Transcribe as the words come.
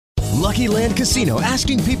Lucky Land Casino,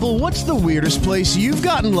 asking people, what's the weirdest place you've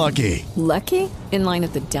gotten lucky? Lucky? In line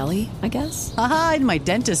at the deli, I guess? Aha, in my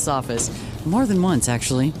dentist's office. More than once,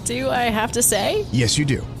 actually. Do I have to say? Yes, you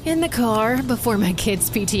do. In the car before my kids'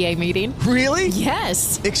 PTA meeting. Really?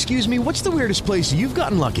 Yes. Excuse me, what's the weirdest place you've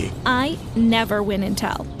gotten lucky? I never win and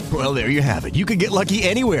tell. Well, there you have it. You can get lucky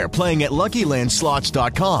anywhere, playing at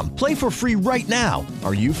LuckyLandSlots.com. Play for free right now.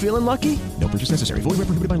 Are you feeling lucky? No purchase necessary. Void where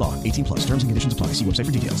prohibited by law. 18 plus. Terms and conditions apply. See website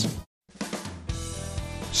for details.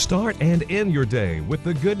 Start and end your day with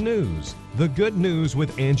the good news. The Good News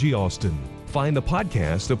with Angie Austin. Find the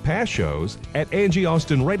podcast of past shows at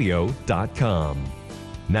angieaustinradio.com.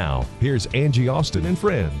 Now, here's Angie Austin and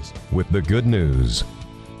Friends with the good news.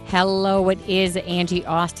 Hello, it is Angie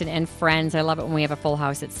Austin and Friends. I love it when we have a full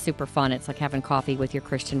house. It's super fun. It's like having coffee with your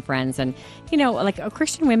Christian friends. And, you know, like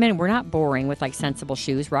Christian women, we're not boring with like sensible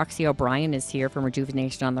shoes. Roxy O'Brien is here from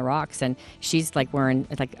Rejuvenation on the Rocks. And she's like wearing,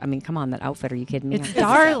 like, I mean, come on, that outfit. Are you kidding me? It's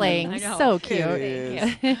darling. So cute.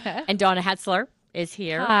 And Donna Hetzler is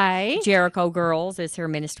here. Hi. Jericho Girls is her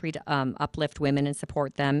ministry to uplift women and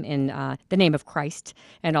support them in the name of Christ.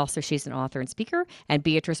 And also she's an author and speaker. And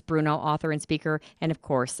Beatrice Bruno, author and speaker. And of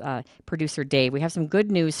course, producer Dave. We have some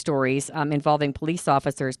good news stories involving police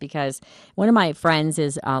officers because one of my friends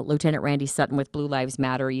is Lieutenant Randy Sutton with Blue Lives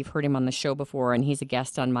Matter. You've heard him on the show before, and he's a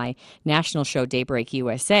guest on my national show, Daybreak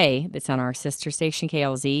USA, that's on our sister station,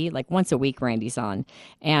 KLZ. Like once a week, Randy's on.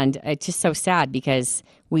 And it's just so sad because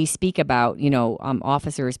we speak about, you know,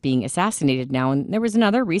 officers being assassinated now. And there was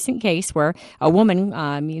another recent case where a woman,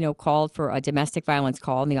 called for a domestic violence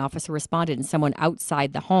call, and the officer responded, and someone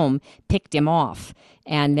outside the home picked him off.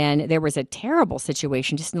 And then there was a terrible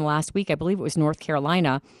situation just in the last week. I believe it was North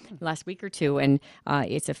Carolina, last week or two. And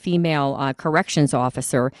it's a female corrections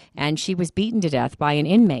officer, and she was beaten to death by an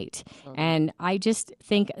inmate. And I just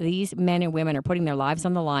think these men and women are putting their lives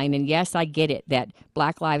on the line. And yes, I get it that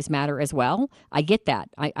Black Lives Matter as well. I get that.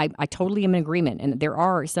 I totally am in agreement. And there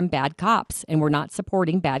are some bad cops, and we're not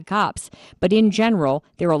supporting bad cops. But in general,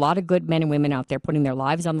 there are a lot of good men and women out there putting their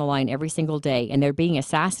lives on the line every single day, and they're being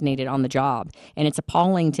assassinated on the job. And it's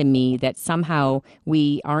appalling to me that somehow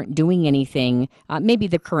we aren't doing anything. Maybe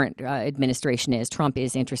the current administration is. Trump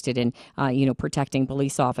is interested in, protecting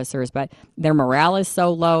police officers, but their morale is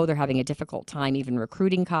so low. They're having a difficult time even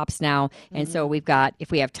recruiting cops now. And so we've got,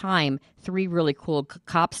 if we have time, 3 really cool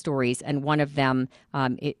cop stories, and one of them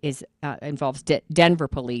involves Denver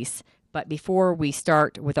police. But before we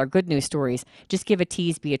start with our good news stories, just give a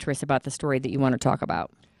tease, Beatrice, about the story that you want to talk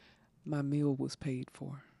about. My meal was paid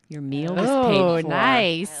for. Your meal was paid for. Oh,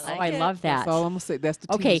 nice. I love that. That's all I'm going to say. That's the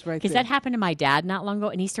tease okay, right there. because that happened to my dad not long ago,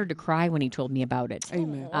 and he started to cry when he told me about it.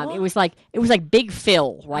 Amen. It was like Big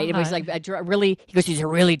Phil, right? It was like he goes, he's a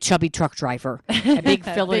really chubby truck driver. And Big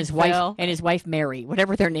Phil and his wife Mary,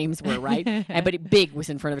 whatever their names were, right? But Big was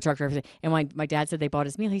in front of a truck driver. And my dad said they bought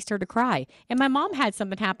his meal. He started to cry. And my mom had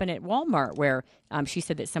something happen at Walmart where she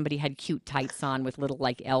said that somebody had cute tights on with little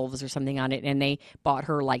like elves or something on it, and they bought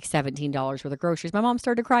her like $17 worth of groceries. My mom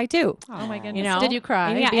started to cry too. Oh my goodness. You know? Did you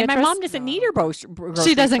cry? Yeah, and my mom doesn't need her groceries.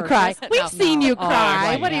 She doesn't cry. purchase. We've seen you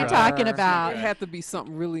cry. right. What are you talking about? It had to be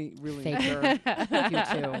something really, really Faker. You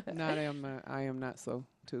too. No, I am not so,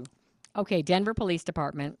 too. Okay, Denver Police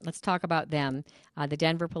Department. Let's talk about them. The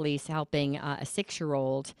Denver Police helping a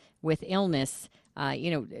 6-year-old with illness.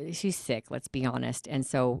 She's sick, let's be honest. And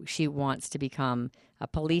so she wants to become a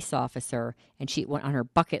police officer, and she went on her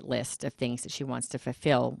bucket list of things that she wants to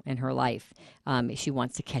fulfill in her life. She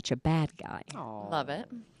wants to catch a bad guy. Aww. Love it.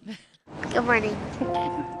 Good morning.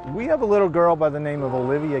 We have a little girl by the name of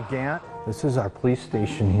Olivia Gant. This is our police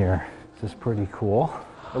station here. This is pretty cool.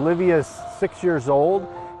 Olivia is 6 years old,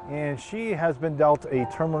 and she has been dealt a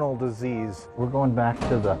terminal disease. We're going back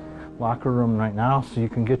to the locker room right now so you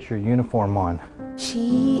can get your uniform on.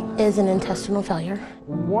 She is an intestinal failure.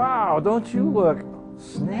 Wow, don't you look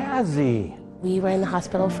snazzy. We were in the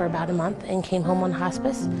hospital for about a month and came home on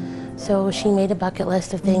hospice. So she made a bucket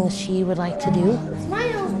list of things she would like to do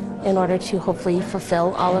in order to hopefully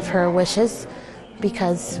fulfill all of her wishes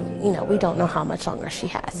because, we don't know how much longer she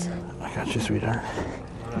has. I got you, sweetheart.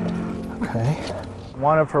 Okay.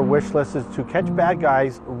 One of her wish lists is to catch bad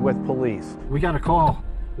guys with police. We got a call.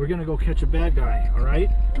 We're gonna go catch a bad guy, all right?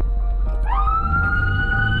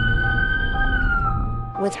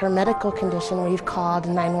 With her medical condition, we've called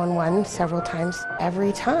 911 several times.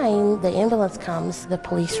 Every time the ambulance comes, the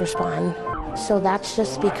police respond. So that's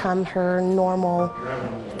just become her normal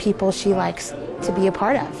people she likes to be a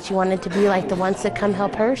part of. She wanted to be like the ones that come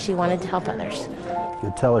help her. She wanted to help others.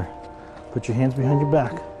 Good, tell her. Put your hands behind your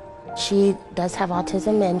back. She does have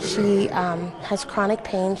autism, and she has chronic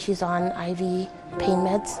pain. She's on IV pain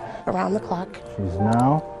meds around the clock. She's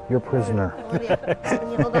now your prisoner.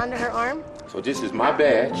 Can you hold on to her arm? So this is my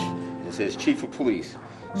badge. It says Chief of Police.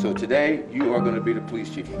 So today, you are going to be the police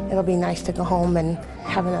chief. It'll be nice to go home and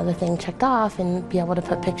have another thing checked off and be able to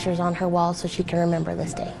put pictures on her wall so she can remember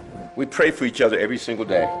this day. We pray for each other every single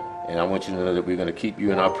day. And I want you to know that we're going to keep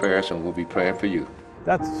you in our prayers and we'll be praying for you.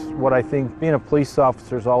 That's what I think being a police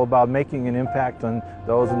officer is all about, making an impact on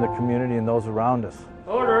those in the community and those around us.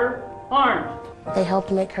 Order, armed. They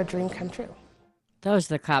helped make her dream come true. Those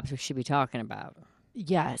are the cops we should be talking about.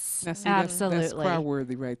 Yes, Now, see, absolutely. That's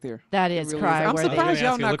cry-worthy right there. That is It really cry-worthy. I'm surprised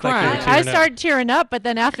y'all not crying. I started tearing up, but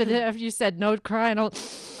then after you said no crying, I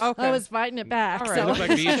was fighting it back. All So. right. It looked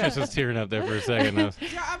like Beatrice was tearing up there for a second.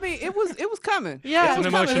 Yeah, I mean, it was coming. Yeah. It was It's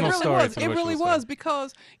an coming. emotional It really story. was. It's an It really emotional was story.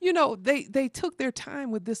 because, they took their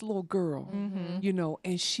time with this little girl,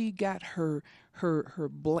 and she got her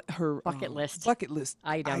Bucket list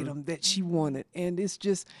item that she wanted. And it's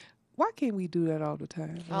just, why can't we do that all the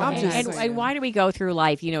time? Oh, I'm just saying. and why do we go through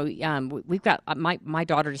life? We've got my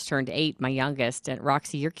daughter just turned 8, my youngest, and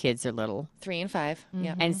Roxy, your kids are little, 3 and 5.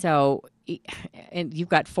 Yeah. and so, and you've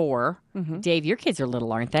got 4. Dave, your kids are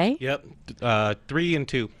little, aren't they? Yep, 3 and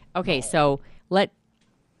 2. Okay, so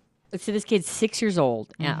let's say this kid's 6 years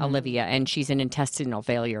old, Olivia, and she's an intestinal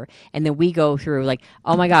failure. And then we go through like,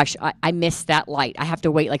 oh my gosh, I missed that light. I have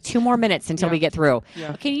to wait like 2 more minutes until we get through.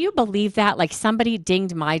 Yeah. Can you believe that? Like somebody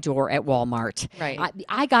dinged my door at Walmart. Right.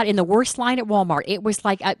 I got in the worst line at Walmart. It was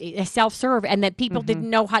like a self-serve, and that people didn't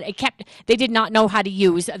know how to, they did not know how to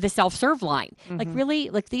use the self-serve line. Like really,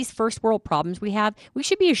 like these first world problems we have, we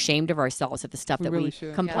should be ashamed of ourselves at the stuff that really we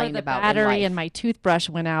should. complain the about in battery life. and my toothbrush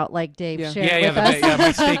went out, like Dave shared with us.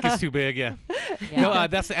 My steak is too big. Yeah. No,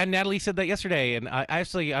 and Natalie said that yesterday, and I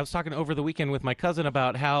was talking over the weekend with my cousin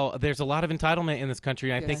about how there's a lot of entitlement in this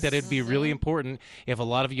country. And I think that it'd be really important if a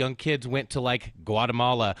lot of young kids went to like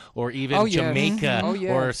Guatemala or even Jamaica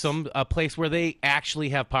or some a place where they actually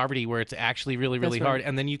have poverty, where it's actually really, really hard,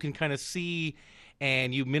 and then you can kind of see.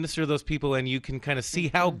 And you minister to those people, and you can kind of see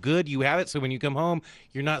how good you have it. So when you come home,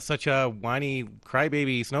 you're not such a whiny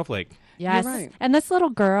crybaby snowflake. Yes. You're right. And this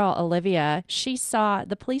little girl, Olivia, she saw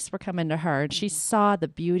the police were coming to her, and she saw the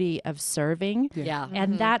beauty of serving. Yeah.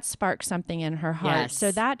 And that sparked something in her heart. Yes.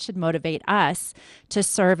 So that should motivate us to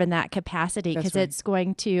serve in that capacity, because right. it's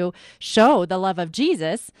going to show the love of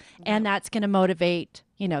Jesus, and that's going to motivate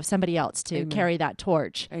somebody else to carry that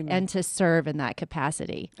torch and to serve in that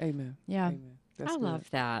capacity. Amen. Yeah. Amen. That's I good. love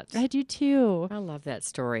that. I do too. I love that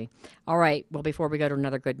story. All right. Well, before we go to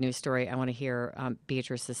another good news story, I want to hear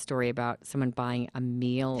Beatrice's story about someone buying a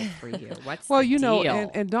meal for you. What's Well, the deal?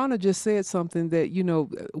 and Donna just said something that,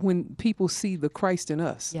 when people see the Christ in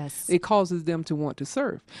us, Yes. it causes them to want to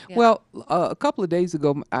serve. Yeah. Well, a couple of days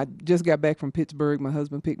ago, I just got back from Pittsburgh. My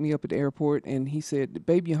husband picked me up at the airport, and he said,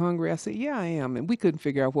 "Baby, you hungry?" I said, "Yeah, I am." And we couldn't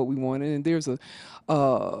figure out what we wanted. And there's a,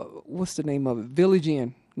 what's the name of it? Village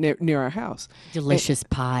Inn. Near our house. Delicious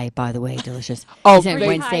pie, by the way, delicious. Oh, Is it free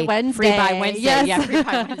Wednesday. Wednesday. Free pie Wednesday. Yes. Yeah, free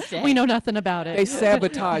pie Wednesday. We know nothing about it. They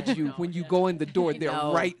sabotage you when you go in the door. They're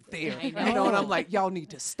know. right there. I And I'm like, y'all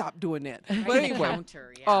need to stop doing that. But the anyway,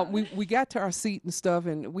 counter, yeah. we got to our seat and stuff,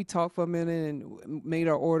 and we talked for a minute and made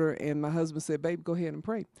our order. And my husband said, "Babe, go ahead and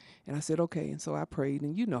pray." And I said, "Okay." And so I prayed,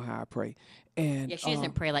 and you know how I pray. And Yeah, she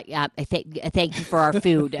doesn't pray like, thank you for our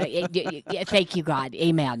food. Thank you, God.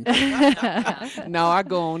 Amen. no, I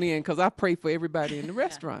go on in because I pray for everybody in the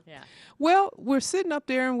restaurant. Yeah. Well, we're sitting up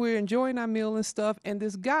there and we're enjoying our meal and stuff. And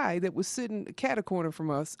this guy that was sitting cat a corner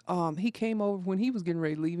from us, he came over when he was getting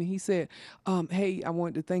ready to leave, and he said, "Hey, I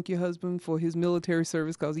wanted to thank your husband for his military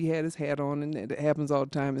service because he had his hat on, and it happens all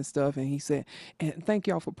the time and stuff." And he said, "And thank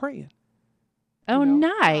y'all for praying." Oh,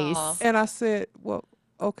 nice. Aww. And I said, "Well,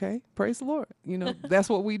 okay, praise the Lord. That's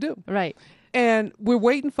what we do." Right. And we're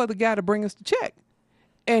waiting for the guy to bring us the check.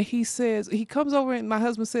 And he comes over, and my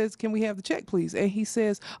husband says, "Can we have the check, please?" And he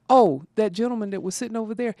says, "Oh, that gentleman that was sitting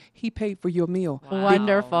over there, he paid for your meal." Wow.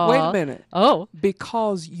 Wonderful. Wait a minute. Oh.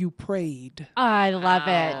 Because you prayed. I love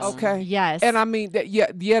it. Okay. Yes. And I mean,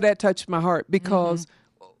 that touched my heart because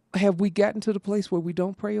have we gotten to the place where we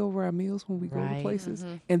don't pray over our meals when we go to places?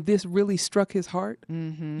 And this really struck his heart,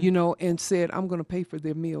 and said, "I'm going to pay for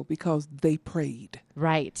their meal because they prayed."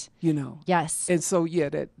 Right. Yes. And so,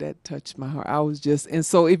 that touched my heart. I was and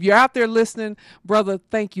so if you're out there listening, brother,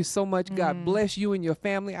 thank you so much. God bless you and your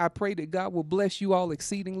family. I pray that God will bless you all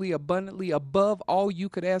exceedingly abundantly above all you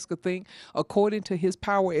could ask or think, according to his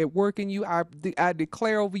power at work in you. I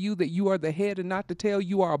declare over you that you are the head and not the tail.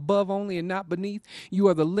 You are above only and not beneath. You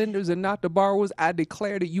are the lenders and not the borrowers. I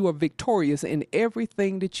declare that you are victorious in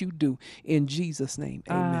everything that you do. In Jesus' name,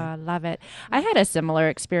 amen. Love it. I had a similar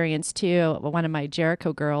experience too. One of my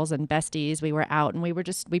Jericho girls and besties, we were out and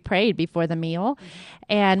we prayed before the meal,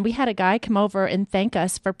 and we had a guy come over and thank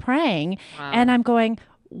us for praying. Wow. And I'm going,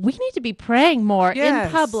 we need to be praying more in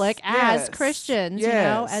public as Christians, you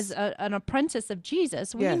know, as an apprentice of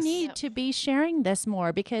Jesus. We need to be sharing this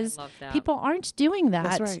more because people aren't doing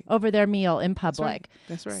that over their meal in public.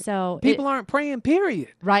 That's right. So people aren't praying, period.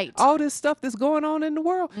 Right. All this stuff that's going on in the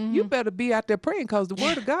world, you better be out there praying, because the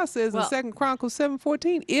word of God says in 2 Chronicles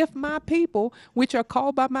 7:14, if my people, which are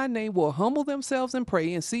called by my name, will humble themselves and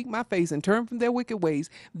pray and seek my face and turn from their wicked ways,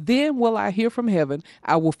 then will I hear from heaven,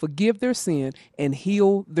 I will forgive their sin and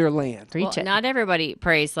heal their land. Well, not everybody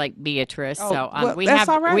prays like Beatrice. So we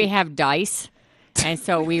have dice, and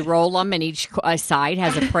so we roll them, and each side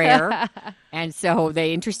has a prayer. And so the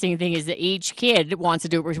interesting thing is that each kid wants to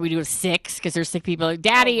do it. We do 6 because there's 6 people. Like,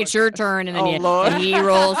 Daddy, it's your turn. And then and he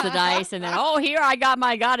rolls the dice. And then, here I got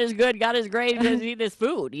my God is good. God is great. Let's eat this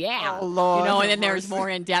food. Yeah. Oh, Lord. And then there's more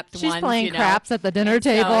in-depth ones. She's playing craps at the dinner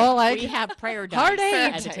table. So we have prayer dice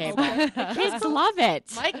at the table. Kids love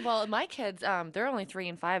it. My kids, they're only 3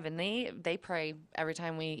 and 5, and they pray every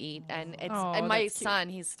time we eat. And and my son,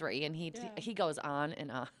 he's 3, and he goes on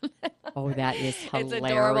and on. Oh, that is hilarious. It's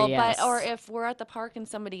adorable. Or if we're at the park and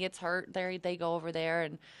somebody gets hurt, they go over there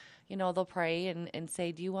and, they'll pray and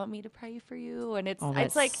say, do you want me to pray for you? And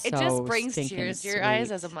it's like, it just brings tears to your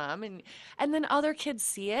eyes as a mom. And then other kids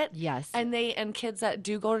see it. Yes. And kids that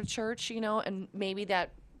do go to church, and maybe that,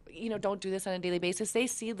 don't do this on a daily basis. They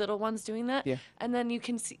see little ones doing that. Yeah. And then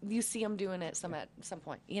you see them doing it at some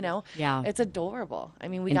point, Yeah. It's adorable. I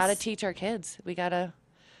mean, we got to teach our kids. We got to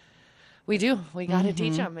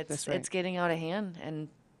teach them. It's getting out of hand, and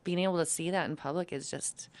being able to see that in public is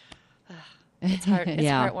just, it's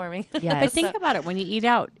heartwarming. Yeah. But think about it. When you eat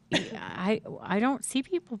out, I don't see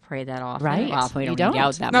people pray that often. Right. Well, we don't eat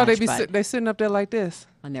out that much. No, they're sitting up there like this.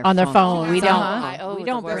 On their phone. We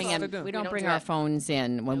don't bring our phones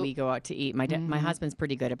in when we go out to eat. My husband's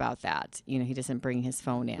pretty good about that. He doesn't bring his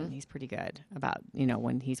phone in. He's pretty good about,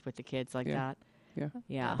 when he's with the kids like that.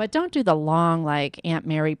 Yeah. But don't do the long, like Aunt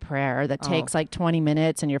Mary prayer that takes like 20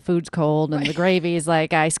 minutes and your food's cold and the gravy's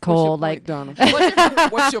like ice cold. What's your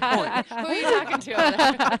point, What's your point? Who are you talking to over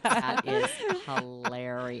there? That is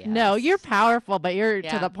hilarious. No, you're powerful, but you're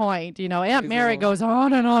to the point. Aunt Mary goes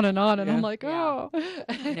on and on and on, and I'm like,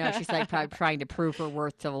 she's like probably trying to prove her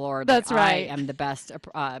worth to the Lord. That's right. I am the best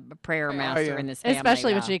prayer master in this family.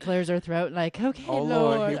 Especially when she clears her throat, like, okay,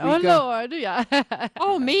 Lord. Lord, yeah.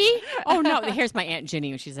 Oh, me? Oh, no. Here's my Aunt Ginny,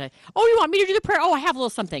 and she's like, oh, you want me to do the prayer? Oh, I have a little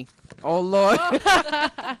something. Oh, Lord. Take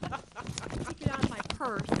it out of my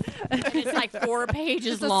purse. And it's like 4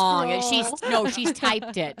 pages long. And she's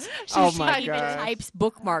typed it. She even types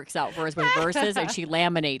bookmarks out for us with verses, and she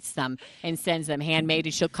laminates them and sends them handmade.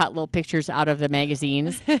 And she'll cut little pictures out of the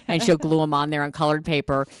magazines, and she'll glue them on there on colored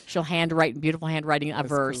paper. She'll beautiful handwriting a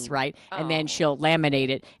verse, right? And then she'll laminate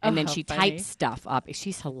it, and then she types stuff up.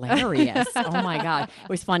 She's hilarious. Oh my God, it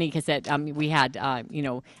was funny because we had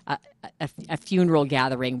a funeral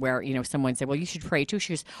gathering where someone said, well, you should pray too.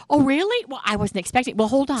 She goes, oh really? Well, I wasn't expecting. Well,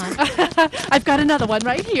 hold on. I've got another one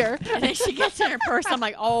right here. And then she gets in her purse. I'm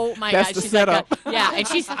like, oh my God. She's setup. And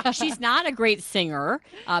she's not a great singer,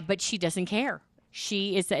 but she doesn't care.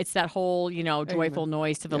 It's that whole, joyful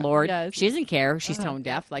noise to the Lord. Yes. She doesn't care. She's tone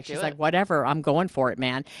deaf. Like, she's like, whatever, I'm going for it,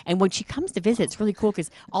 man. And when she comes to visit, it's really cool because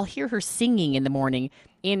I'll hear her singing in the morning.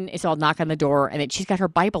 So I'll knock on the door, and then she's got her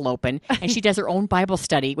Bible open, and she does her own Bible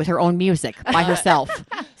study with her own music by herself.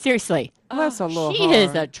 Seriously. That's a little She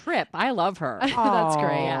is a trip. I love her. That's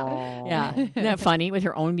great. Yeah. Isn't that funny? With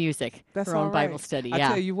her own music. That's her own Bible study. Yeah. I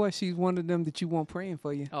tell you what, she's one of them that you want praying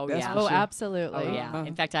for you. Oh, That's yeah. Oh, absolutely. Oh, yeah.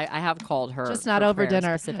 In fact, I have called her. Just not over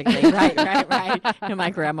dinner. Specifically. Right. And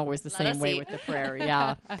my grandma was the same way with the prayer.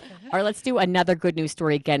 Yeah. All right, let's do another good news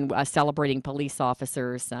story again, celebrating police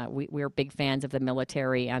officers. We're big fans of the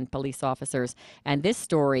military and police officers. And this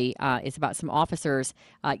story is about some officers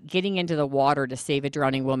getting into the water to save a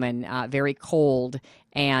drowning woman, very cold.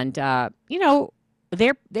 And,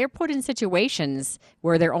 they're put in situations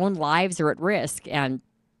where their own lives are at risk. And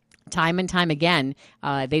time and time again,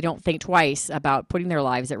 they don't think twice about putting their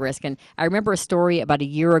lives at risk. And I remember a story about a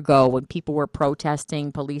year ago when people were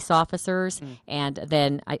protesting police officers, and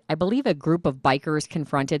then I believe a group of bikers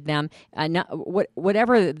confronted them.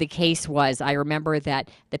 Whatever the case was, I remember that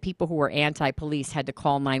the people who were anti-police had to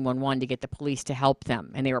call 911 to get the police to help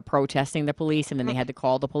them. And they were protesting the police, and then they had to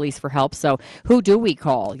call the police for help. So who do we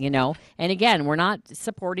call, And again, we're not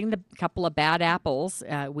supporting the couple of bad apples.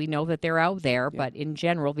 We know that they're out there, but in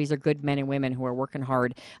general, these are good men and women who are working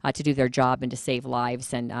hard to do their job and to save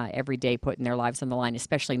lives, and every day putting their lives on the line,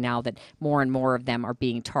 especially now that more and more of them are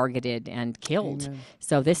being targeted and killed. Amen.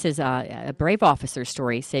 So this is a brave officer's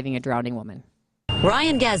story saving a drowning woman.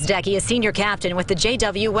 Ryan Gazdecki is senior captain with the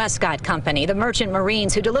J.W. Westcott Company, the merchant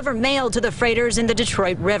marines who deliver mail to the freighters in the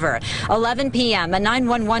Detroit River. 11 p.m., a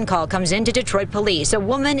 911 call comes into Detroit police. A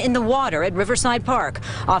woman in the water at Riverside Park.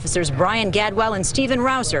 Officers Brian Gadwell and Stephen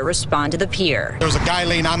Rouser respond to the pier. There was a guy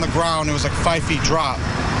laying on the ground. It was like 5 feet drop,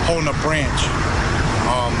 holding a branch.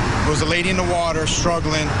 There was a lady in the water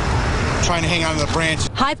struggling, trying to hang on to the branch.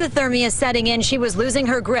 Hypothermia setting in. She was losing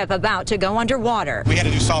her grip, about to go underwater. We had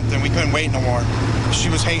to do something. We couldn't wait no more. She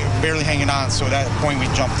was barely hanging on, so at that point we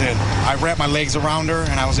jumped in. I wrapped my legs around her,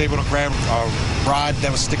 and I was able to grab a rod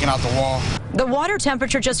that was sticking out the wall. The water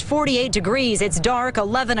temperature just 48 degrees. It's dark,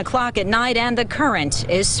 11 o'clock at night, and the current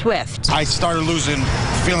is swift. I started losing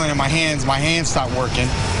feeling in my hands. My hands stopped working,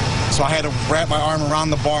 so I had to wrap my arm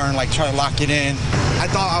around the bar and try to lock it in. I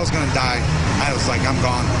thought I was going to die. I was like, I'm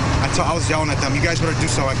gone. I was yelling at them, you guys better do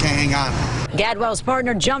so, I can't hang on. Gadwell's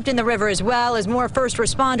partner jumped in the river as well as more first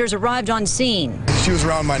responders arrived on scene. She was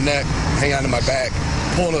around my neck, hanging onto my back,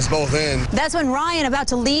 pulling us both in. That's when Ryan, about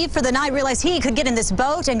to leave for the night, realized he could get in this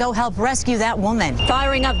boat and go help rescue that woman.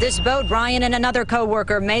 Firing up this boat, Ryan and another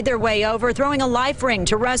co-worker made their way over, throwing a life ring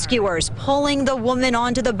to rescuers, pulling the woman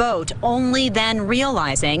onto the boat, only then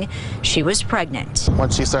realizing she was pregnant.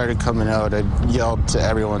 Once she started coming out, I yelled to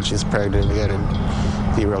everyone she's pregnant again and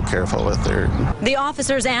be real careful with her. The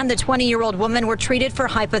officers and the 20-year-old woman were treated for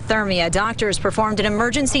hypothermia. Doctors performed an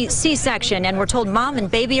emergency C-section and were told mom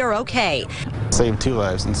and baby are okay. Saved 2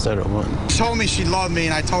 lives instead of 1. She told me she loved me,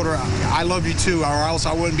 and I told her I love you too, or else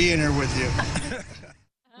I wouldn't be in here with you.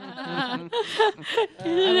 I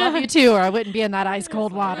love you too, or I wouldn't be in that ice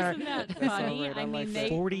cold water. Isn't that funny? I mean,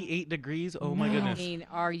 48 degrees. Oh my goodness. I mean,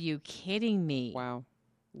 are you kidding me? Wow.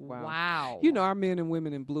 Wow. Our men and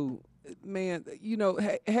women in blue, man,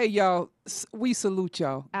 hey y'all, we salute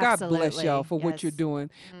y'all. Absolutely. God bless y'all for what you're doing,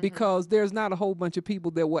 because there's not a whole bunch of people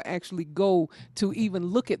that will actually go to even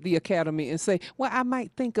look at the academy and say, well, I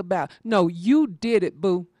might think about. No, you did it,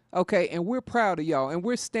 boo. Okay, and we're proud of y'all, and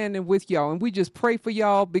we're standing with y'all, and we just pray for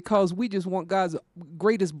y'all, because we just want God's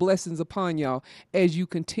greatest blessings upon y'all as you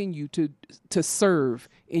continue to serve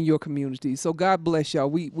in your community. So God bless y'all.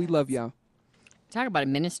 We love y'all. Talk about a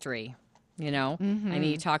ministry. I mean,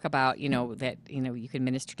 you talk about, that, you can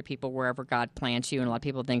minister to people wherever God plants you. And a lot of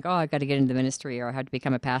people think, oh, I got to get into the ministry, or I have to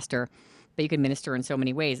become a pastor. But you can minister in so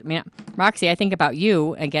many ways. I mean, Roxy, I think about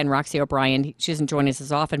you. Again, Roxy O'Brien, she doesn't join us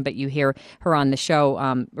as often, but you hear her on the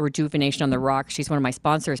show, Rejuvenation on the Rock. She's one of my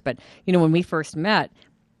sponsors. But, when we first met,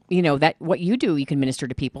 that what you do, you can minister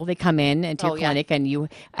to people. They come in into your clinic and you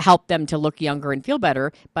help them to look younger and feel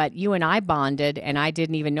better. But you and I bonded, and I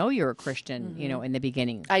didn't even know you were a Christian, in the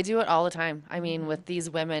beginning. I do it all the time. I mean, with these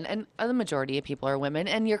women, and the majority of people are women,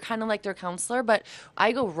 and you're kind of like their counselor. But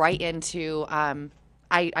I go right into, I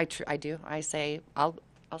say, I'll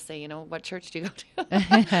say, what church do you go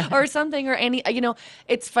to? Or something, or any,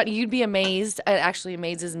 it's funny. You'd be amazed. It actually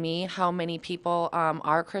amazes me how many people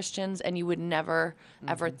are Christians, and you would never,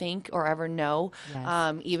 ever think or ever know.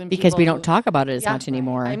 Yes. Even because we don't who, talk about it as much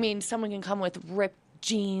anymore. I mean, someone can come with ripped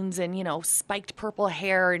jeans and, spiked purple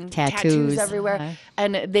hair and tattoos everywhere.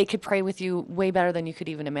 And they could pray with you way better than you could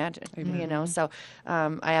even imagine, So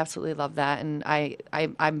I absolutely love that. And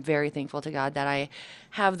I'm very thankful to God that I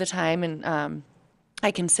have the time and, I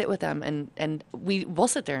can sit with them and we'll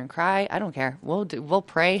sit there and cry. I don't care. We'll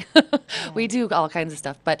pray. We do all kinds of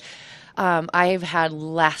stuff. But I've had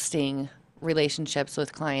lasting relationships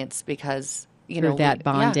with clients because through that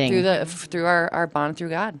bonding. Through our bond through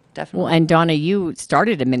God, definitely. Well, and Donna, you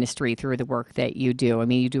started a ministry through the work that you do. I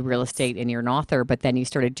mean, you do real estate and you're an author, but then you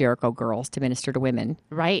started Jericho Girls to minister to women.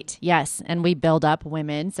 Right. Yes. And we build up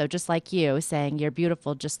women. So just like you saying, you're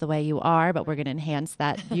beautiful just the way you are, but we're going to enhance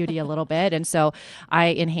that beauty a little bit. And so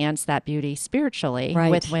I enhance that beauty spiritually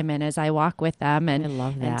with women as I walk with them and, I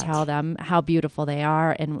love that. And tell them how beautiful they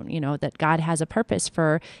are and, that God has a purpose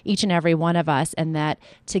for each and every one of us and that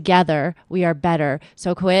together we are better.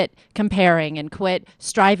 So quit comparing and quit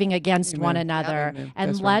striving against one another. Amen. And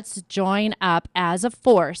That's right. let's join up as a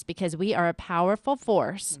force, because we are a powerful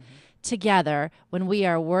force together when we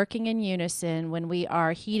are working in unison, when we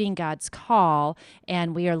are heeding God's call,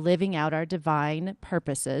 and we are living out our divine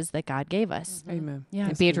purposes that God gave us. Amen. Yeah.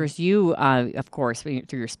 And Beatrice, you, of course, through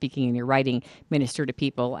your speaking and your writing, minister to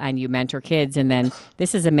people and you mentor kids. And then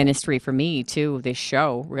this is a ministry for me, too. This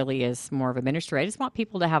show really is more of a ministry. I just want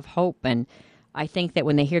people to have hope. And I think that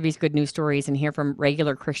when they hear these good news stories and hear from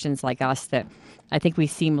regular Christians like us, that I think we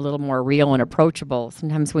seem a little more real and approachable.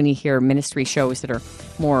 Sometimes when you hear ministry shows that are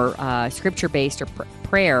more scripture-based or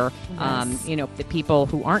prayer, the people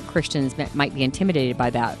who aren't Christians might be intimidated by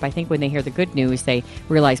that. But I think when they hear the good news, they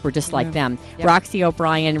realize we're just like them. Yep. Roxy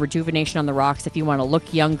O'Brien, Rejuvenation on the Rocks. If you want to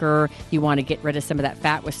look younger, you want to get rid of some of that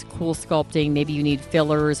fat with cool sculpting, maybe you need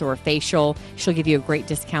fillers or a facial, she'll give you a great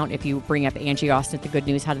discount if you bring up Angie Austin at the Good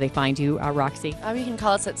News. How do they find you, Roxy? You can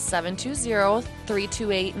call us at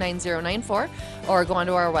 720-328-9094 or go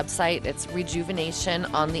onto our website. It's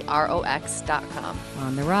rejuvenationontherox.com.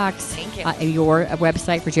 On the Rocks. Thank you. Your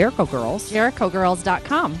website for Jericho Girls.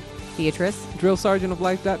 JerichoGirls.com. Beatrice.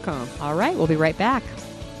 DrillSergeantOfLife.com. All right, we'll be right back.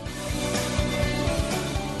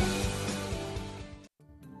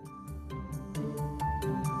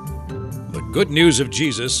 The good news of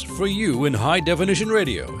Jesus for you in high-definition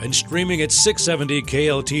radio and streaming at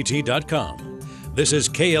 670kltt.com. This is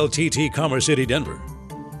KLTT Commerce City, Denver.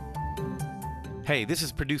 Hey, this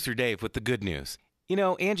is producer Dave with the good news. You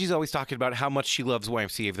know, Angie's always talking about how much she loves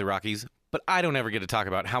YMCA of the Rockies, but I don't ever get to talk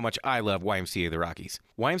about how much I love YMCA of the Rockies.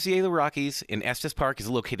 YMCA of the Rockies in Estes Park is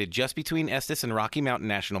located just between Estes and Rocky Mountain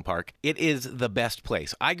National Park. It is the best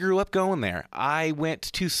place. I grew up going there. I went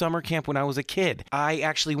to summer camp when I was a kid. I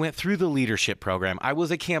actually went through the leadership program. I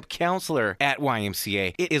was a camp counselor at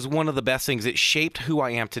YMCA. It is one of the best things. It shaped who I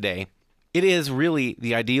am today. It is really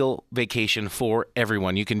the ideal vacation for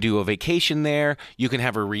everyone. You can do a vacation there. You can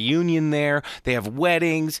have a reunion there. They have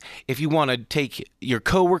weddings. If you want to take your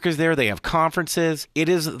coworkers there, they have conferences. It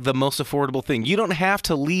is the most affordable thing. You don't have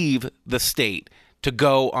to leave the state to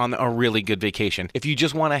go on a really good vacation. If you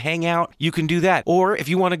just want to hang out, you can do that. Or if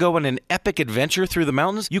you want to go on an epic adventure through the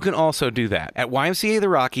mountains, you can also do that. At YMCA of the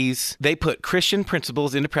Rockies, they put Christian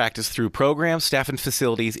principles into practice through programs, staff, and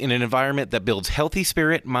facilities in an environment that builds healthy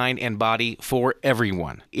spirit, mind, and body for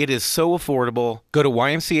everyone. It is so affordable. Go to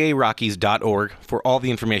ymcarockies.org for all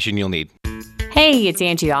the information you'll need. Hey, it's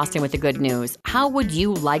Angie Austin with the good news. How would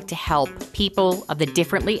you like to help people of the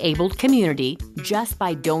differently abled community just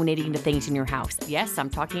by donating to things in your house? Yes, I'm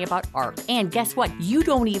talking about ARC. And guess what? You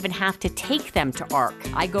don't even have to take them to ARC.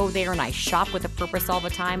 I go there and I shop with a purpose all the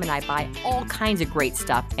time, and I buy all kinds of great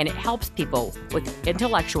stuff, and it helps people with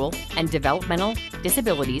intellectual and developmental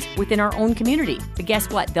disabilities within our own community. But guess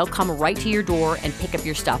what? They'll come right to your door and pick up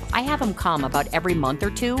your stuff. I have them come about every month or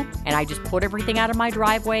two, and I just put everything out of my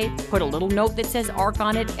driveway, put a little note that says ARC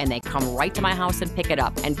on it, and they come right to my house and pick it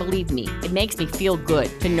up. And believe me, it makes me feel good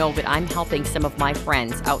to know that I'm helping some of my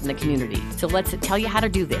friends out in the community. So let's tell you how to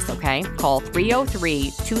do this, okay? Call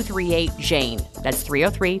 303-238-JANE. That's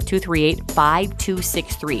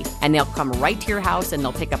 303-238-5263. And they'll come right to your house and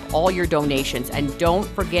they'll pick up all your donations. And don't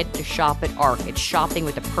forget to shop at ARC. It's shopping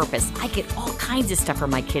with a purpose. I get all kinds of stuff for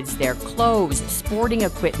my kids there. Clothes, sporting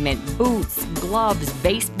equipment, boots, gloves,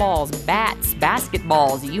 baseballs, bats,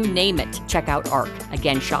 basketballs, you name it. Check out ARC.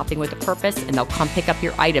 Again, shopping with a purpose, and they'll come pick up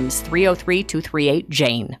your items.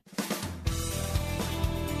 303-238-JANE.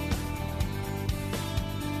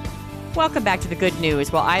 Welcome back to the good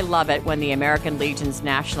news. Well, I love it when the American Legion's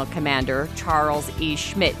National Commander, Charles E.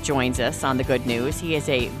 Schmidt, joins us on the good news. He is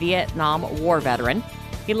a Vietnam War veteran.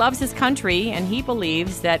 He loves his country, and he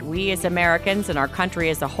believes that we as Americans and our country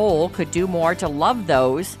as a whole could do more to love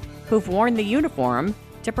those who've worn the uniform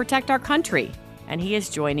to protect our country. And he is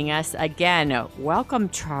joining us again. Welcome,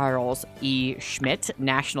 Charles E. Schmidt,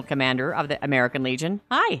 National Commander of the American Legion.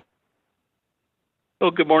 Hi.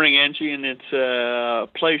 Well, good morning, Angie, and it's a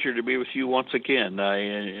pleasure to be with you once again. I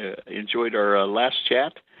enjoyed our last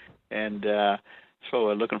chat, and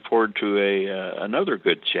so looking forward to another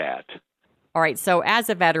good chat. All right, so as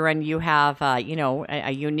a veteran, you have a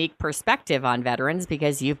unique perspective on veterans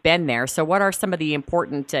because you've been there. So what are some of the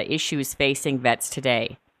important issues facing vets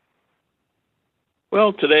today?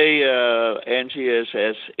 Well, today, Angie,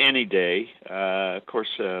 as any day, of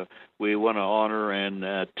course, we want to honor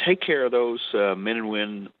and take care of those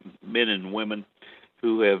men and women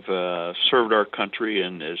who have served our country,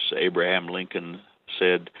 and as Abraham Lincoln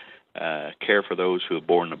said, care for those who have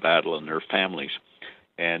borne the battle and their families.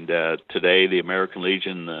 And today, the American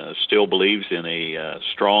Legion still believes in a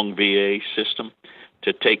strong VA system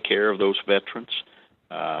to take care of those veterans.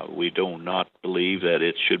 We do not believe that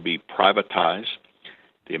it should be privatized.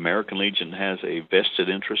 The American Legion has a vested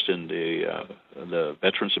interest in the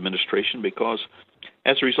Veterans Administration because,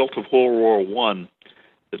 as a result of World War I,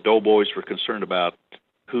 the doughboys were concerned about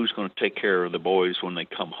who's going to take care of the boys when they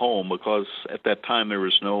come home, because at that time there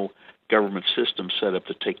was no government system set up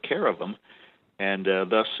to take care of them. And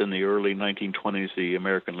thus, in the early 1920s, the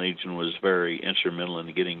American Legion was very instrumental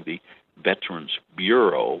in getting the Veterans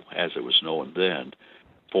Bureau, as it was known then,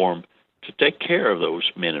 formed to take care of those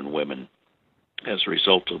men and women as a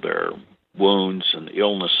result of their wounds and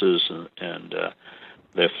illnesses and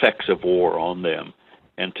the effects of war on them.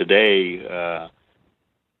 And today,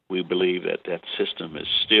 we believe that that system is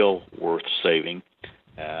still worth saving.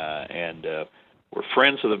 And we're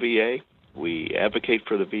friends of the VA. We advocate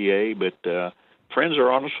for the VA, but friends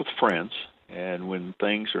are honest with friends. And when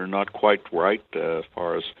things are not quite right as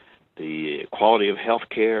far as the quality of health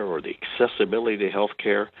care or the accessibility to health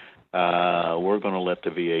care, we're going to let the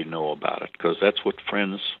VA know about it, because that's what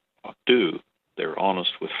friends do. They're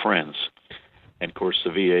honest with friends. And, of course,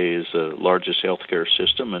 the VA is the largest health care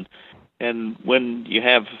system. And when you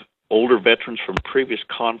have older veterans from previous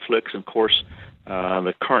conflicts, of course,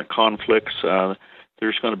 the current conflicts,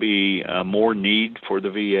 there's going to be more need for the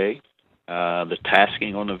VA. The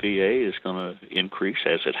tasking on the VA is going to increase,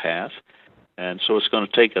 as it has. And so it's going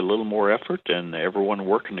to take a little more effort and everyone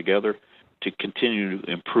working together to continue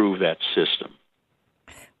to improve that system.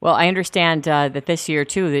 Well, I understand that this year,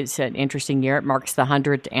 too, it's an interesting year. It marks the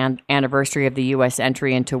 100th anniversary of the U.S.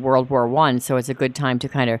 entry into World War I, so it's a good time to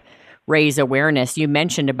kind of raise awareness. You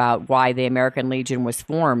mentioned about why the American Legion was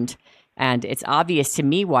formed, and it's obvious to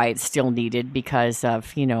me why it's still needed, because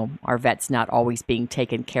of, our vets not always being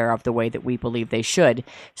taken care of the way that we believe they should.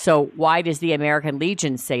 So why does the American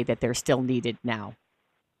Legion say that they're still needed now?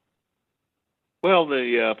 Well,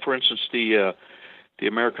 for instance, the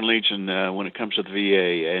American Legion, when it comes to the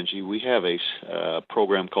VA, Angie, we have a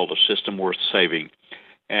program called A System Worth Saving.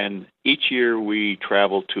 And each year we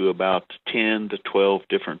travel to about 10 to 12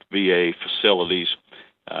 different VA facilities,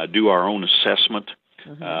 do our own assessment,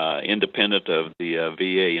 independent of the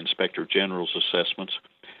VA Inspector General's assessments.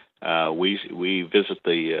 We visit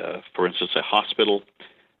for instance, a hospital,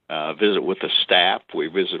 visit with the staff. We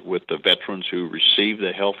visit with the veterans who receive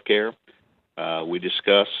the health care. We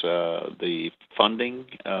discuss the funding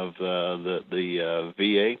of the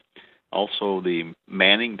VA, also the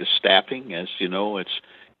manning, the staffing. As you know,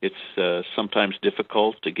 it's sometimes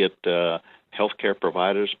difficult to get healthcare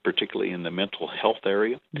providers, particularly in the mental health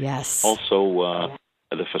area. Yes. Also,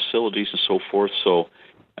 the facilities and so forth. So,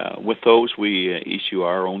 with those, we issue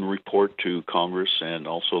our own report to Congress and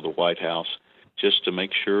also the White House, just to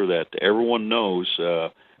make sure that everyone knows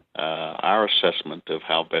our assessment of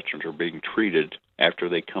how veterans are being treated after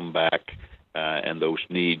they come back, and those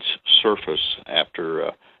needs surface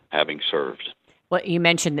after having served. Well, you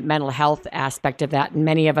mentioned the mental health aspect of that, and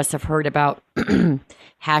many of us have heard about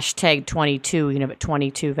hashtag 22, but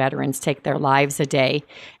 22 veterans take their lives a day.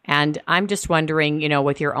 And I'm just wondering,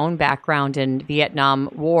 with your own background in Vietnam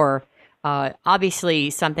War, obviously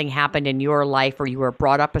something happened in your life, or you were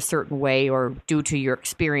brought up a certain way, or due to your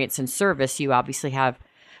experience in service, you obviously have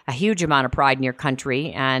a huge amount of pride in your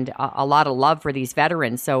country and a lot of love for these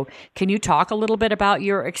veterans. So can you talk a little bit about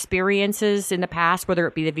your experiences in the past, whether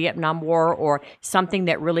it be the Vietnam War or something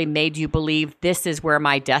that really made you believe this is where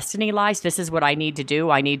my destiny lies? This is what I need to do.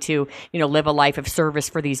 I need to, live a life of service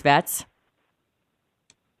for these vets.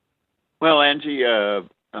 Well, Angie,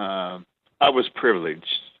 I was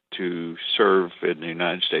privileged to serve in the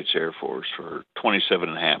United States Air Force for 27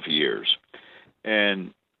 and a half years.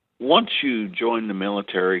 And once you join the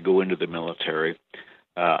military, go into the military,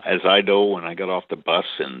 as I know when I got off the bus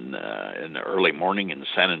in the early morning in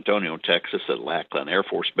San Antonio, Texas, at Lackland Air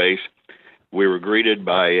Force Base, we were greeted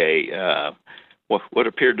by a what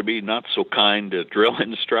appeared to be not so kind drill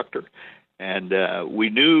instructor, and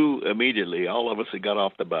we knew immediately, all of us that got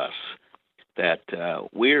off the bus, that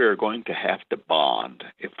we are going to have to bond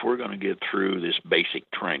if we're going to get through this basic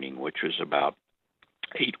training, which was about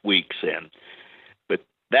 8 weeks in.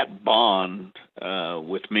 That bond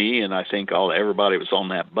with me, and I think everybody was on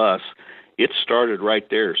that bus, it started right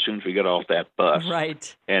there as soon as we got off that bus.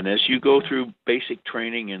 Right. And as you go through basic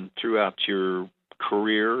training and throughout your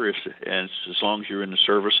career, as long as you're in the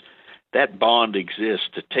service, that bond exists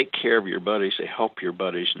to take care of your buddies, to help your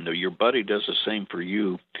buddies, and your buddy does the same for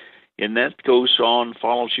you. And that goes on,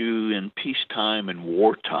 follows you in peacetime and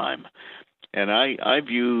wartime. And I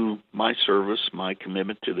view my service, my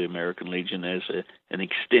commitment to the American Legion, as an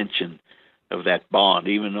extension of that bond,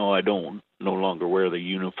 even though I don't no longer wear the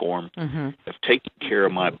uniform, of taking care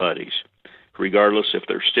of my buddies, regardless if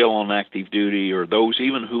they're still on active duty or those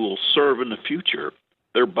even who will serve in the future.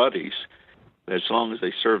 They're buddies. As long as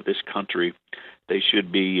they serve this country, they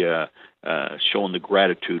should be shown the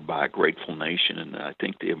gratitude by a grateful nation, and I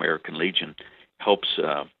think the American Legion helps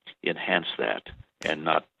enhance that and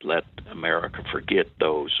not let America forget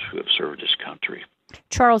those who have served this country.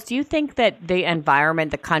 Charles, do you think that the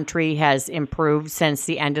environment, the country has improved since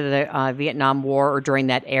the end of the Vietnam War or during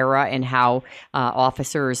that era, and how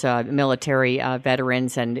officers, military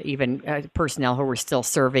veterans, and even personnel who were still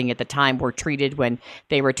serving at the time were treated when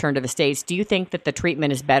they returned to the States? Do you think that the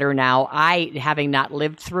treatment is better now? Having not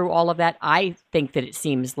lived through all of that, I think that it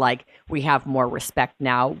seems like we have more respect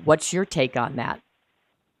now. What's your take on that?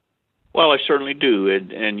 Well, I certainly do,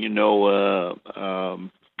 and you know,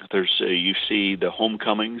 there's you see the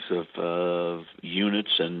homecomings of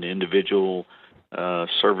units and individual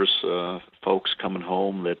service folks coming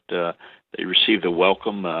home that they receive the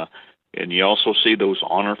welcome, and you also see those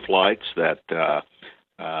honor flights that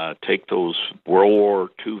take those World War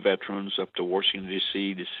II veterans up to Washington,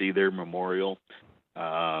 D.C. to see their memorial.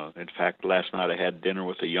 In fact, last night I had dinner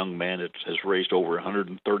with a young man that has raised over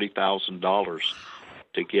 $130,000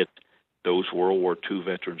 to get those World War II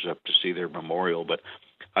veterans up to see their memorial. But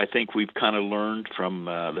I think we've kind of learned from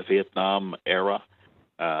the Vietnam era,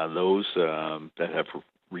 those that have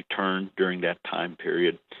returned during that time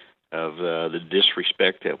period, of the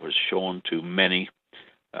disrespect that was shown to many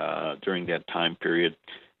during that time period.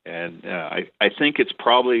 And I think it's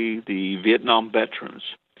probably the Vietnam veterans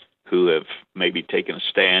who have maybe taken a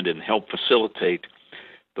stand and helped facilitate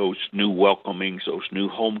those new welcomings, those new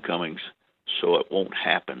homecomings, so it won't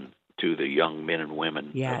happen to the young men and women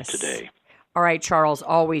of today. All right, Charles,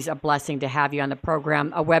 always a blessing to have you on the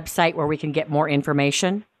program. A website where we can get more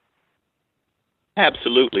information?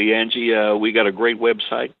 Absolutely, Angie. We got a great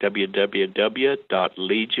website,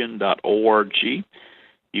 www.legion.org.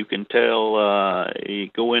 You can you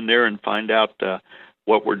go in there and find out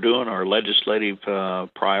what we're doing, our legislative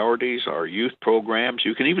priorities, our youth programs.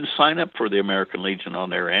 You can even sign up for the American Legion on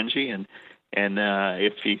there, Angie. And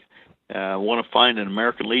if you want to find an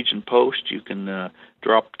American Legion post, you can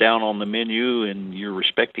drop down on the menu in your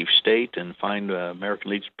respective state and find an American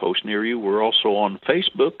Legion post near you. We're also on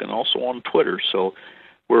Facebook and also on Twitter. So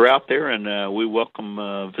we're out there, and we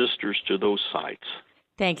welcome visitors to those sites.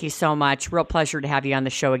 Thank you so much. Real pleasure to have you on the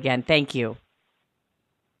show again. Thank you.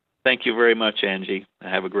 Thank you very much, Angie.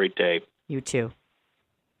 Have a great day. You too.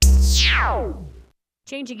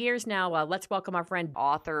 Changing gears now, let's welcome our friend,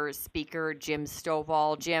 author, speaker, Jim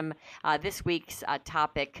Stovall. Jim, this week's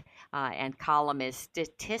topic and column is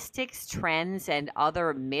Statistics, Trends, and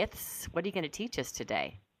Other Myths. What are you going to teach us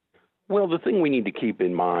today? Well, the thing we need to keep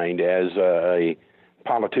in mind, as a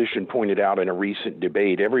politician pointed out in a recent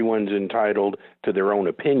debate, everyone's entitled to their own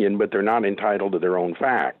opinion, but they're not entitled to their own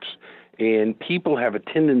facts. And people have a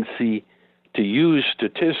tendency to use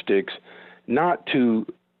statistics not to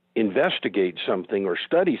investigate something or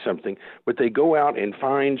study something, but they go out and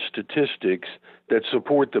find statistics that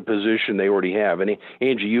support the position they already have. And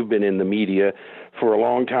Angie, you've been in the media for a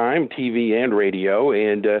long time, TV and radio,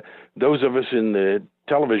 and those of us in the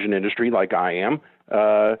television industry, like I am,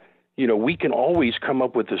 we can always come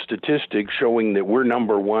up with a statistic showing that we're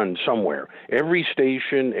number one somewhere. Every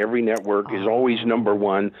station, every network is always number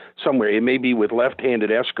one somewhere. It may be with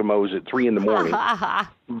left-handed Eskimos at 3 a.m,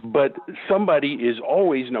 but somebody is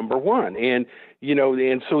always number one. And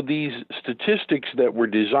so these statistics that were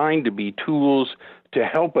designed to be tools to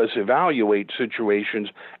help us evaluate situations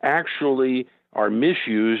actually are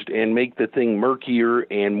misused and make the thing murkier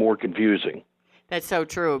and more confusing. That's so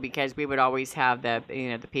true, because we would always have the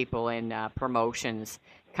people in promotions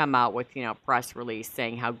come out with press release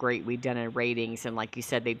saying how great we'd done in ratings, and like you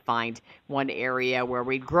said, they'd find one area where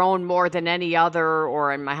we'd grown more than any other.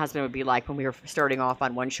 And my husband would be like, when we were starting off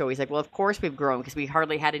on one show, he's like, "Well, of course we've grown because we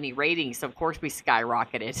hardly had any ratings, so of course we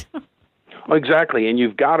skyrocketed." Exactly, and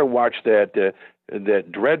you've got to watch that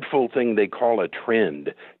dreadful thing they call a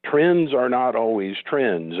trend. Trends are not always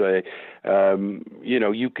trends.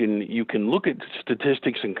 You can look at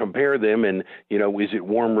statistics and compare them, and is it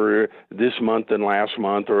warmer this month than last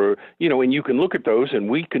month, or and you can look at those, and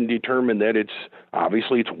we can determine that it's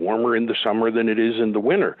warmer in the summer than it is in the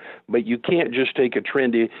winter. But you can't just take a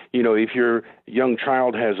trend. If your young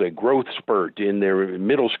child has a growth spurt in their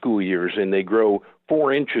middle school years and they grow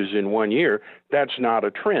 4 inches in 1 year, that's not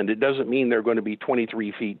a trend. It doesn't mean they're going to be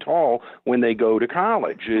 23 feet tall when they go to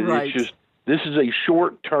college. Right. It's just This is a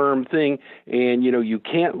short-term thing, and, you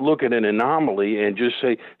can't look at an anomaly and just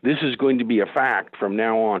say, this is going to be a fact from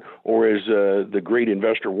now on. Or as the great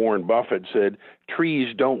investor Warren Buffett said,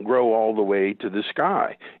 trees don't grow all the way to the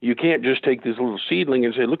sky. You can't just take this little seedling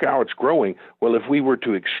and say, look how it's growing. Well, if we were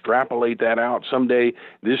to extrapolate that out, someday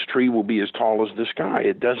this tree will be as tall as the sky.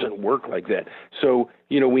 It doesn't work like that. So,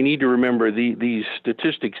 we need to remember these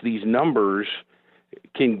statistics, these numbers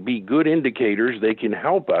can be good indicators. They can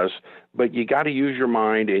help us, but you got to use your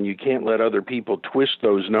mind, and you can't let other people twist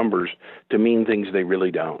those numbers to mean things they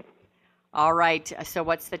really don't. All right. So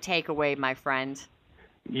what's the takeaway, my friend?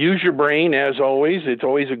 Use your brain, as always. It's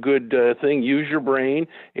always a good thing. Use your brain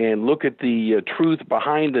and look at the truth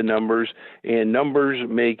behind the numbers, and numbers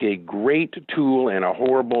make a great tool and a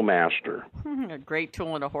horrible master. A great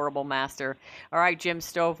tool and a horrible master. All right, Jim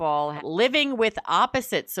Stovall, living with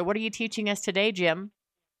opposites. So what are you teaching us today, Jim?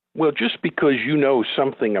 Well, just because you know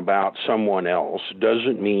something about someone else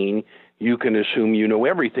doesn't mean you can assume you know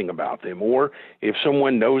everything about them. Or if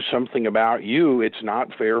someone knows something about you, it's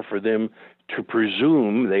not fair for them to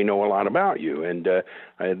presume they know a lot about you. And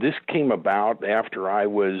this came about after I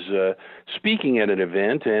was speaking at an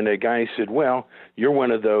event, and a guy said, well, you're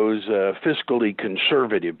one of those fiscally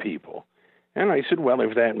conservative people. And I said, well,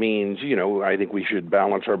 if that means, I think we should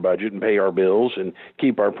balance our budget and pay our bills and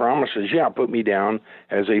keep our promises, yeah, put me down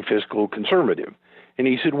as a fiscal conservative. And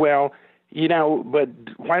he said, well, but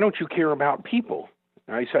why don't you care about people?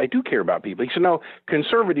 I said, I do care about people. He said, no,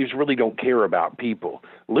 conservatives really don't care about people.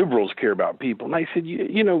 Liberals care about people. And I said,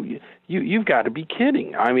 you've got to be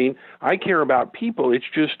kidding. I mean, I care about people. It's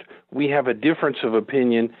just we have a difference of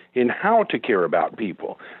opinion in how to care about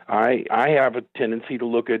people. I have a tendency to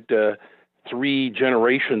look at 3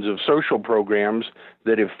 generations of social programs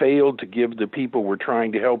that have failed to give the people we're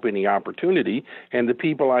trying to help any opportunity, and the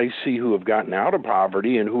people I see who have gotten out of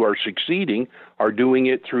poverty and who are succeeding are doing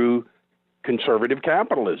it through conservative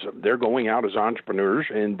capitalism. They're going out as entrepreneurs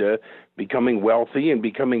and becoming wealthy and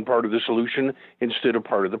becoming part of the solution instead of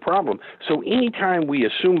part of the problem. So anytime we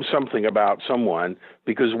assume something about someone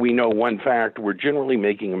because we know one fact, we're generally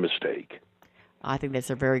making a mistake. I think that's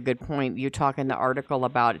a very good point. You talk in the article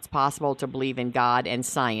about it's possible to believe in God and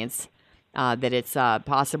science, that it's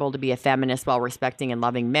possible to be a feminist while respecting and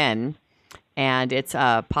loving men, and it's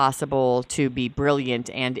possible to be brilliant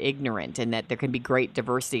and ignorant, and that there can be great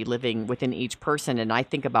diversity living within each person. And I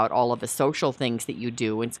think about all of the social things that you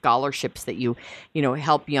do and scholarships that you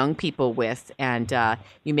help young people with, and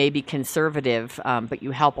you may be conservative, but you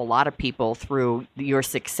help a lot of people through your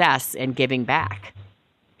success and giving back.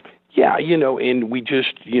 Yeah, and we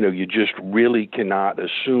just, you just really cannot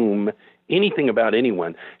assume anything about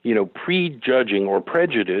anyone. Prejudging or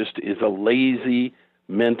prejudiced is a lazy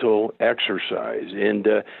mental exercise. And,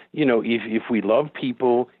 if we love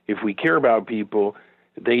people, if we care about people,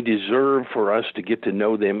 they deserve for us to get to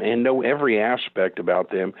know them and know every aspect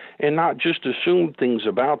about them and not just assume things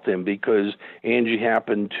about them because Angie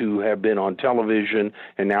happened to have been on television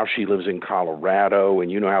and now she lives in Colorado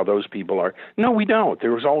and you know how those people are. No, we don't.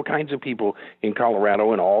 There was all kinds of people in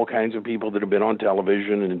Colorado and all kinds of people that have been on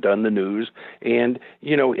television and done the news. And,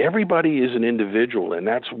 everybody is an individual, and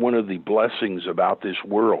that's one of the blessings about this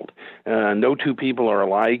world. No two people are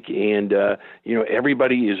alike, and,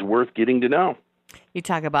 everybody is worth getting to know. You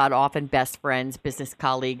talk about often best friends, business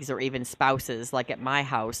colleagues, or even spouses, like at my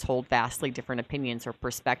house, hold vastly different opinions or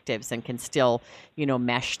perspectives and can still,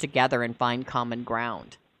 mesh together and find common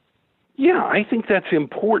ground. Yeah, I think that's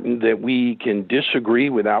important that we can disagree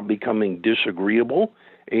without becoming disagreeable,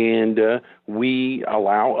 and we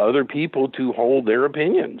allow other people to hold their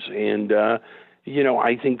opinions. And,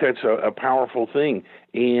 I think that's a powerful thing.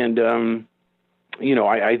 And,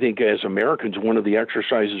 I think as Americans, one of the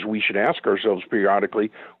exercises we should ask ourselves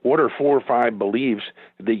periodically, what are 4 or 5 beliefs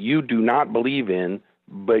that you do not believe in,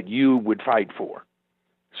 but you would fight for?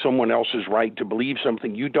 Someone else's right to believe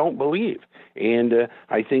something you don't believe. And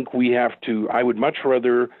I think I would much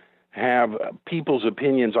rather have people's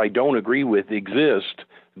opinions I don't agree with exist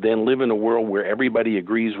than live in a world where everybody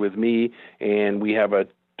agrees with me and we have a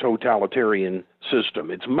totalitarian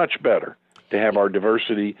system. It's much better to have our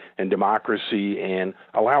diversity and democracy and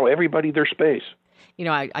allow everybody their space.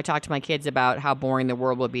 I talk to my kids about how boring the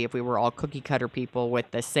world would be if we were all cookie cutter people with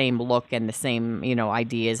the same look and the same,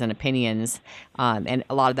 ideas and opinions. And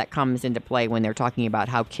a lot of that comes into play when they're talking about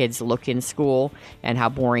how kids look in school and how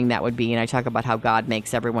boring that would be. And I talk about how God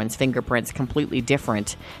makes everyone's fingerprints completely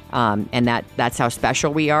different. And that's how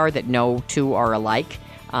special we are, that no two are alike.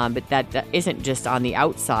 But that isn't just on the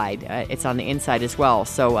outside, it's on the inside as well.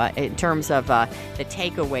 So in terms of the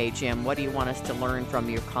takeaway, Jim, what do you want us to learn from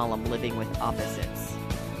your column, Living with Opposites?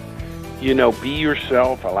 Be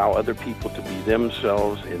yourself, allow other people to be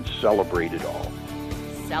themselves, and celebrate it all.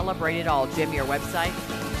 Celebrate it all. Jim, your website?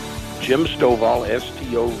 Jim Stovall,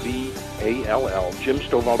 Stovall,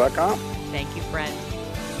 JimStovall.com. Thank you, friend.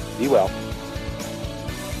 Be well.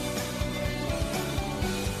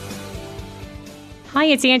 Hi,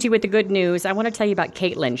 it's Angie with the good news. I want to tell you about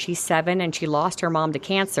Caitlin. She's 7 and she lost her mom to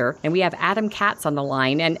cancer. And we have Adam Katz on the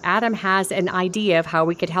line. And Adam has an idea of how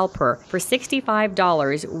we could help her. For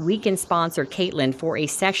 $65, we can sponsor Caitlin for a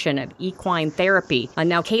session of equine therapy.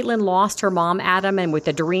 Now, Caitlin lost her mom, Adam, and with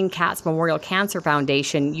the Doreen Katz Memorial Cancer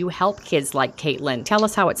Foundation, you help kids like Caitlin. Tell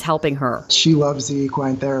us how it's helping her. She loves the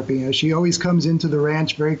equine therapy. She always comes into the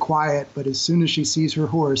ranch very quiet, but as soon as she sees her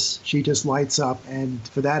horse, she just lights up. And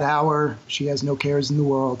for that hour, she has no cares in the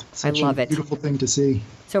world. Such I love a it. Beautiful thing to see.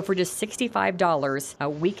 So for just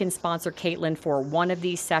 $65, we can sponsor Caitlin for one of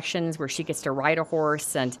these sessions where she gets to ride a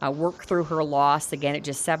horse and work through her loss. Again, at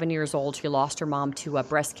just 7 years old, she lost her mom to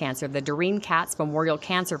breast cancer. The Doreen Katz Memorial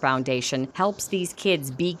Cancer Foundation helps these kids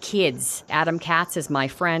be kids. Adam Katz is my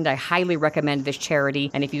friend. I highly recommend this charity.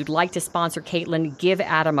 And if you'd like to sponsor Caitlin, give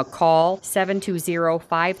Adam a call,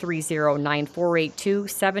 720-530-9482,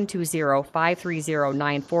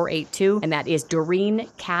 720-530-9482. And that is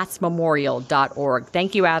DoreenKatzMemorial.org.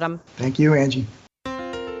 Thank you, Adam. Thank you, Angie.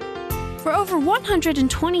 For over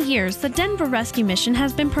 120 years, the Denver Rescue Mission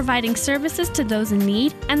has been providing services to those in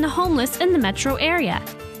need and the homeless in the metro area.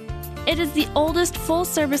 It is the oldest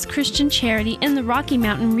full-service Christian charity in the Rocky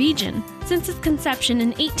Mountain region. Since its conception in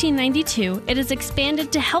 1892, it has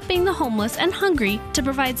expanded to helping the homeless and hungry to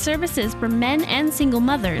provide services for men and single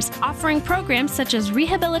mothers, offering programs such as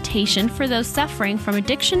rehabilitation for those suffering from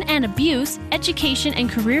addiction and abuse, education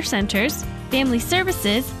and career centers, family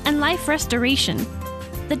services, and life restoration.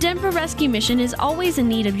 The Denver Rescue Mission is always in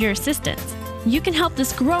need of your assistance. You can help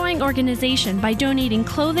this growing organization by donating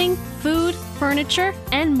clothing, food, furniture,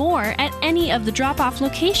 and more at any of the drop-off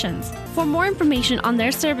locations. For more information on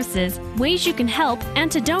their services, ways you can help,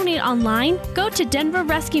 and to donate online, go to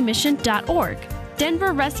denverrescuemission.org.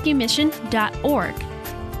 denverrescuemission.org.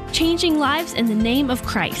 Changing lives in the name of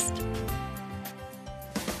Christ.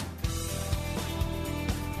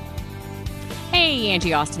 Hey,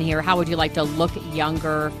 Angie Austin here. How would you like to look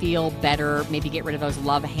younger, feel better, maybe get rid of those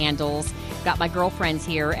love handles? Got my girlfriends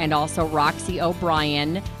here and also Roxy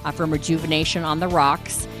O'Brien from Rejuvenation on the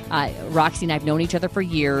Rocks. Roxy and I have known each other for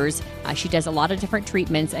years. She does a lot of different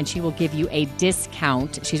treatments, and she will give you a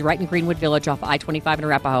discount. She's right in Greenwood Village off I-25 in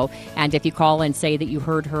Arapahoe. And if you call and say that you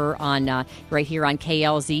heard her on right here on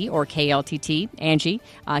KLZ or KLTT, Angie,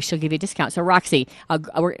 she'll give you a discount. So, Roxy,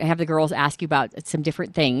 we'll have the girls ask you about some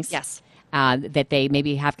different things. Yes. That they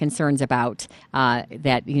maybe have concerns about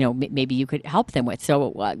that, maybe you could help them with.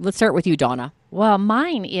 So let's start with you, Donna. Well,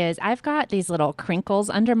 mine is I've got these little crinkles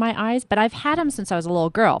under my eyes, but I've had them since I was a little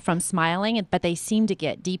girl from smiling, but they seem to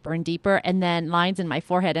get deeper and deeper, and then lines in my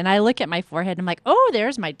forehead. And I look at my forehead, and I'm like, oh,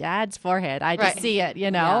 there's my dad's forehead. I just see it,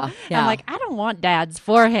 Yeah. I'm like, I don't want dad's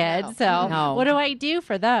forehead. So what do I do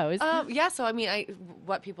for those? So I mean,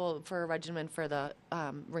 what people for a regimen for the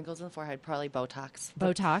wrinkles in the forehead, probably Botox.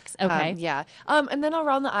 Botox, okay. Yeah. And then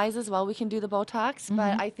around the eyes as well, we can do the Botox,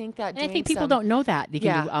 but I think that I think people don't know that. You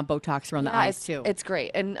can do Botox around the eyes too. It's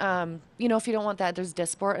great. And, if you don't want that, there's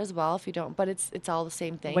Dysport as well if you don't, but it's all the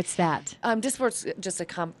same thing. What's that? Dysport's just a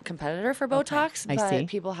competitor for Botox, I see.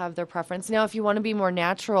 People have their preference. Now, if you want to be more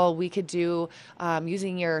natural, we could do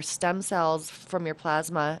using your stem cells from your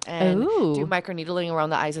plasma and do microneedling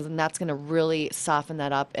around the eyes, and that's going to really soften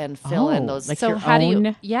that up and fill in those. So how do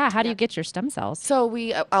you get your stem cells? So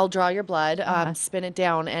I'll draw your blood, spin it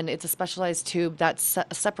down, and it's a specialized tube that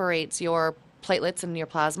separates your platelets in your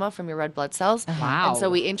plasma from your red blood cells. Wow. And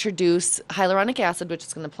so we introduce hyaluronic acid, which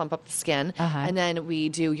is going to plump up the skin, and then we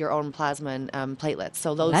do your own plasma and platelets.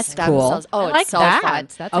 So those stem cells. Oh, I like it's so that. fun.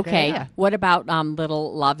 That's a good idea. What about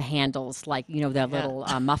little love handles, like, the little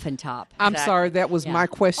muffin top? I'm sorry, that was my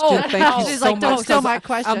question. Oh, Thank you she's so like, much. don't steal my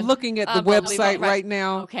question. I'm looking at the website right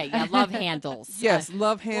now. Okay, love handles. Yes,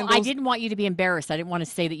 love handles. Well, I didn't want you to be embarrassed. I didn't want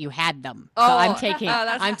to say that you had them. So I'm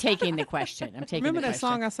taking the question. Remember that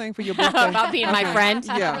song I sang for your birthday? About being my friend?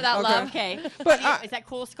 Yeah. For that love? Okay. But is that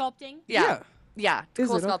cool sculpting? Yeah,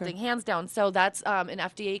 cool Is it? sculpting, Okay. hands down. So that's an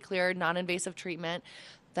FDA-cleared, non-invasive treatment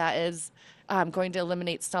that is going to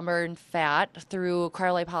eliminate stubborn fat through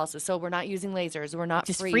cryolipolysis. So we're not using lasers. We're not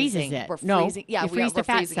Just freezing. freezes it. We're No, freezing. Yeah, you freeze the we're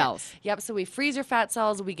fat freezing it. cells. Yep. So we freeze your fat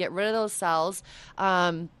cells. We get rid of those cells.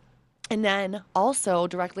 And then also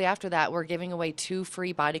directly after that, we're giving away 2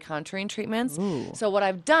 free body contouring treatments. So what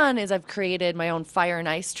I've done is I've created my own fire and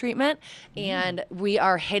ice treatment, and we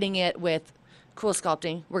are hitting it with Cool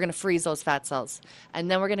Sculpting. We're going to freeze those fat cells. And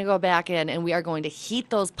then we're going to go back in and we are going to heat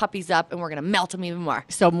those puppies up and we're going to melt them even more.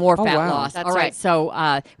 So more fat wow. loss. That's All right. right.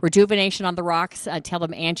 So Rejuvenation on the Rocks. Tell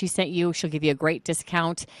them Angie sent you. She'll give you a great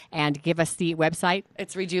discount. And give us the website.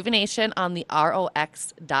 It's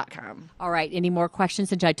rejuvenationontherox.com. All right. Any more questions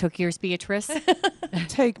since I took yours, Beatrice?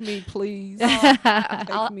 Take me, please.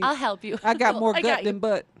 I'll help you. I got more gut than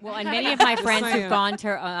butt. Well, and many of my Just friends saying. who've gone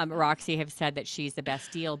to Roxy have said that she's the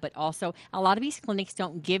best deal, but also a lot of these clinics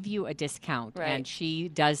don't give you a discount, Right. and she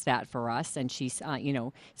does that for us, and she's,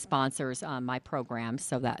 sponsors my program,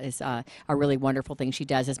 so that is a really wonderful thing she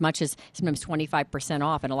does, as much as sometimes 25%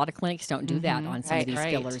 off, and a lot of clinics don't do that on some of these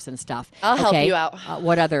fillers and stuff. I'll help you out.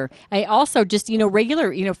 What other? I also just,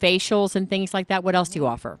 regular, facials and things like that. What else do you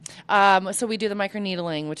offer? So we do the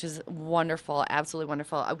microneedling, which is wonderful, absolutely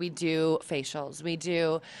wonderful. We do facials. We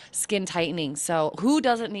do skin tightening. So who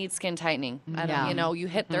doesn't need skin tightening? I don't, you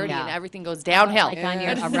hit 30 and everyting goes downhill. Like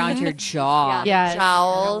on around your jaw. Yeah.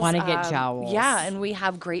 Jowls. Want to get jowls. Yeah, and we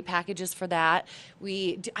have great packages for that.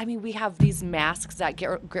 We have these masks that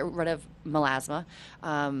get rid of melasma,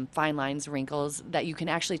 fine lines, wrinkles that you can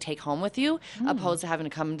actually take home with you, opposed to having to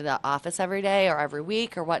come to the office every day or every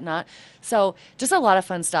week or whatnot. So just a lot of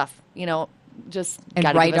fun stuff, just and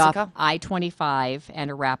gotta right give us a off call. I-25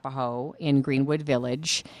 and Arapahoe in Greenwood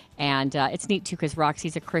Village. And it's neat, too, because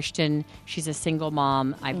Roxy's a Christian. She's a single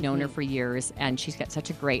mom. I've known her for years, and she's got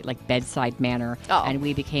such a great, bedside manner. Oh. And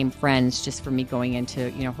we became friends just for me going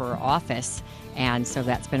into, her office. And so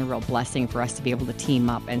that's been a real blessing for us to be able to team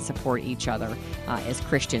up and support each other as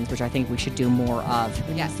Christians, which I think we should do more of.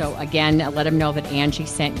 Yeah. So, again, let them know that Angie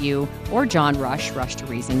sent you, or John Rush to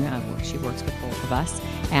Reason. She works with both of us.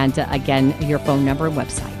 And, again, your phone number and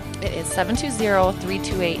website. It is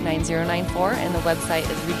 720-328-9094, and the website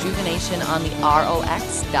is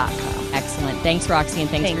rejuvenationontherox.com. Excellent. Thanks, Roxy, and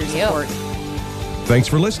thanks for your support. Thanks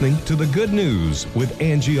for listening to The Good News with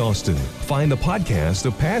Angie Austin. Find the podcast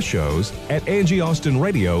of past shows at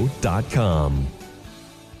angieaustinradio.com.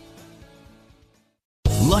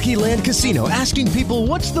 Lucky Land Casino, asking people,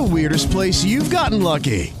 what's the weirdest place you've gotten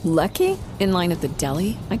lucky? Lucky? In line at the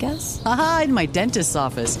deli, I guess? Aha, in my dentist's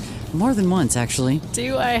office. More than once, actually.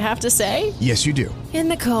 Do I have to say? Yes, you do. In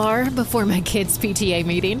the car before my kids' PTA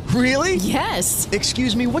meeting. Really? Yes.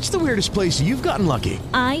 Excuse me, what's the weirdest place you've gotten lucky?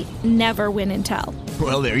 I never win and tell.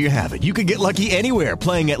 Well, there you have it. You can get lucky anywhere,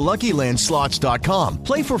 playing at LuckyLandSlots.com.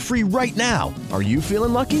 Play for free right now. Are you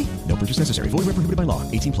feeling lucky? No purchase necessary. Void where prohibited by law.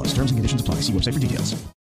 18+. Terms and conditions apply. See website for details.